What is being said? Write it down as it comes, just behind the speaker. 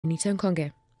Anita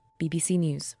Nkonge, BBC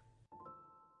News.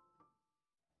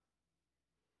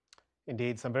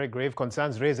 Indeed, some very grave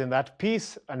concerns raised in that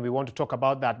piece, and we want to talk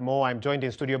about that more. I'm joined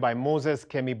in studio by Moses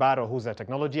Kemibaro, who's a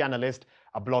technology analyst,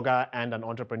 a blogger, and an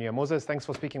entrepreneur. Moses, thanks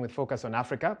for speaking with Focus on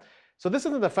Africa. So this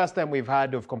isn't the first time we've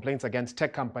heard of complaints against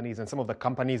tech companies and some of the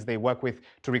companies they work with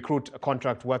to recruit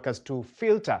contract workers to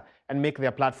filter and make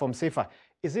their platform safer.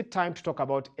 Is it time to talk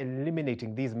about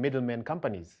eliminating these middlemen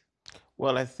companies?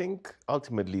 Well, I think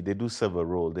ultimately they do serve a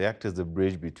role. They act as the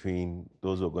bridge between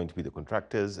those who are going to be the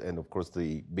contractors and, of course,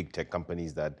 the big tech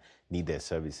companies that need their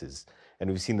services.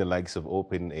 And we've seen the likes of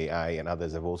OpenAI and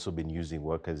others have also been using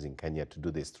workers in Kenya to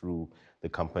do this through the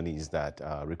companies that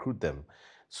recruit them.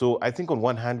 So I think on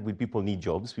one hand, people need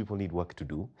jobs, people need work to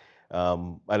do.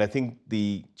 And I think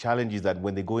the challenge is that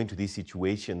when they go into these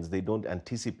situations, they don't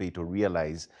anticipate or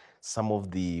realize some of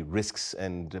the risks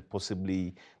and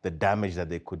possibly the damage that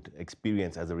they could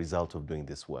experience as a result of doing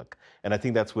this work. And I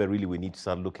think that's where really we need to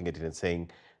start looking at it and saying,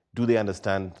 do they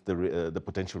understand the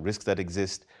potential risks that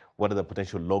exist? What are the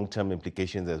potential long-term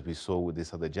implications, as we saw with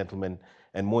this other gentleman?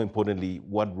 And more importantly,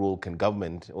 what role can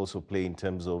government also play in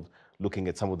terms of looking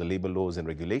at some of the labor laws and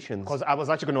regulations? Because I was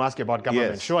actually going to ask you about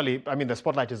government. Yes. Surely, I mean, the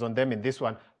spotlight is on them in this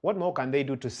one. What more can they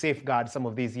do to safeguard some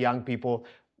of these young people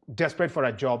desperate for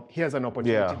a job? Here's an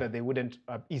opportunity that they wouldn't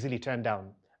easily turn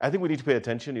down. I think we need to pay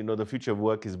attention. You know, the future of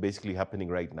work is basically happening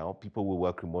right now. People will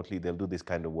work remotely. They'll do this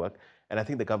kind of work. And I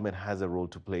think the government has a role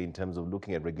to play in terms of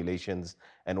looking at regulations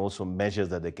and also measures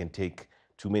that they can take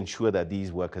to ensure that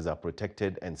these workers are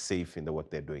protected and safe in the work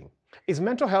they're doing. Is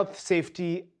mental health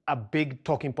safety a big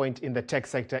talking point in the tech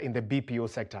sector, in the BPO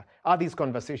sector? Are these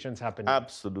conversations happening?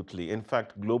 Absolutely. In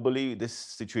fact, globally, these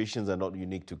situations are not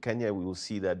unique to Kenya. We will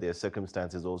see that there are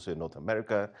circumstances also in North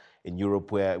America, in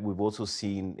Europe, where we've also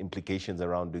seen implications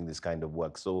around doing this kind of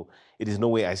work. So it is no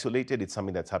way isolated. It's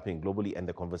something that's happening globally, and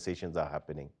the conversations are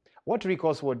happening. What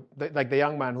recourse would, like the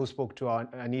young man who spoke to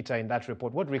Anita in that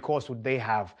report, what recourse would they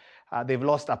have? They've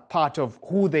lost a part of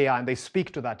who they are, and they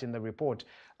speak to that in the report.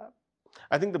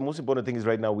 I think the most important thing is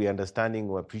right now we're understanding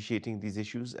or appreciating these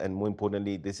issues, and more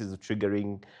importantly, this is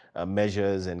triggering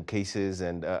measures and cases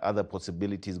and other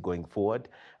possibilities going forward.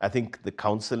 I think the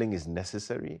counseling is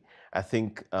necessary. I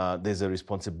think there's a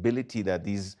responsibility that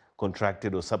these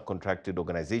contracted or subcontracted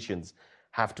organizations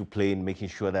have to play in making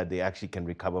sure that they actually can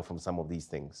recover from some of these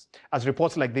things. As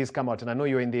reports like these come out, and I know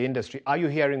you're in the industry, are you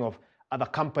hearing of other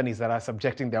companies that are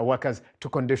subjecting their workers to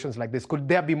conditions like this? Could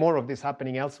there be more of this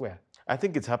happening elsewhere? I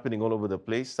think it's happening all over the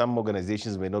place. Some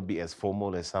organizations may not be as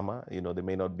formal as some are. You know, they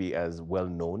may not be as well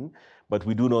known. But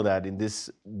we do know that in this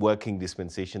working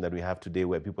dispensation that we have today,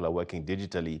 where people are working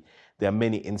digitally, there are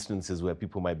many instances where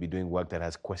people might be doing work that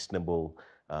has questionable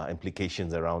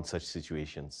implications around such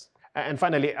situations. And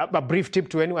finally, a brief tip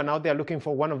to anyone out there looking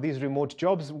for one of these remote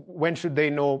jobs. When should they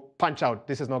know, punch out,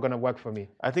 this is not going to work for me?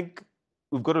 I think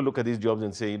we've got to look at these jobs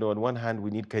and say, you know, on one hand,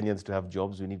 we need Kenyans to have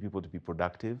jobs. We need people to be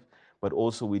productive. But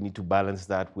also we need to balance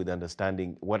that with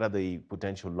understanding what are the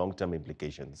potential long-term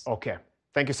implications. Okay.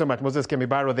 Thank you so much. Moses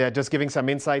Kemibaro there, just giving some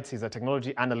insights. He's a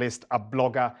technology analyst, a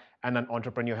blogger, and an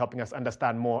entrepreneur, helping us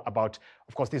understand more about,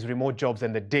 of course, these remote jobs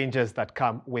and the dangers that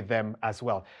come with them as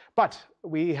well. But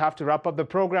we have to wrap up the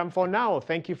program for now.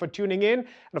 Thank you for tuning in. And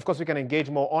of course, we can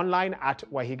engage more online at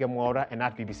Waihiga Mwaura and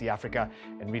at BBC Africa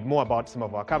and read more about some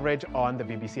of our coverage on the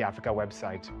BBC Africa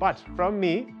website. But from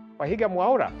me, Waihiga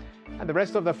Mwaura, and the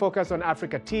rest of the Focus on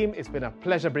Africa team, it's been a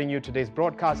pleasure bringing you today's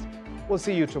broadcast. We'll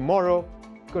see you tomorrow.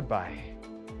 Goodbye.